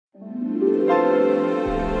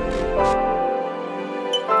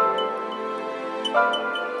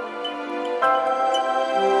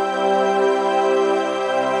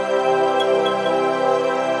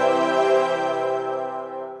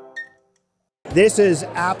This is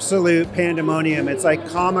absolute pandemonium. It's like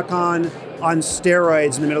Comic-Con on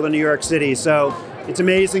steroids in the middle of New York City. So it's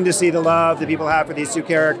amazing to see the love that people have for these two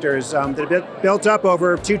characters that have been built up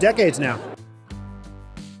over 2 decades now.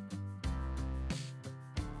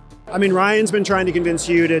 I mean, Ryan's been trying to convince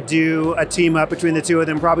you to do a team up between the two of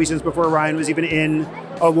them probably since before Ryan was even in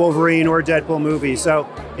a Wolverine or Deadpool movie. So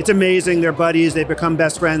it's amazing. They're buddies. They've become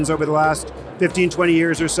best friends over the last 15, 20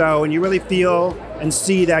 years or so. And you really feel and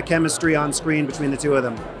see that chemistry on screen between the two of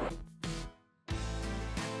them.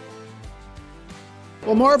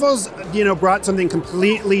 Well, Marvel's, brought something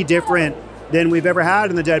completely different than we've ever had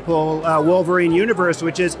in the Deadpool Wolverine universe,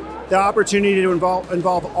 which is the opportunity to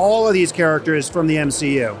involve all of these characters from the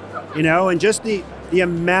MCU, and just the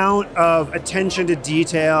amount of attention to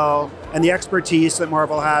detail and the expertise that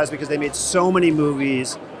Marvel has because they made so many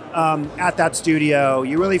movies at that studio.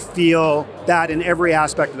 You really feel that in every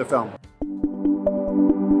aspect of the film.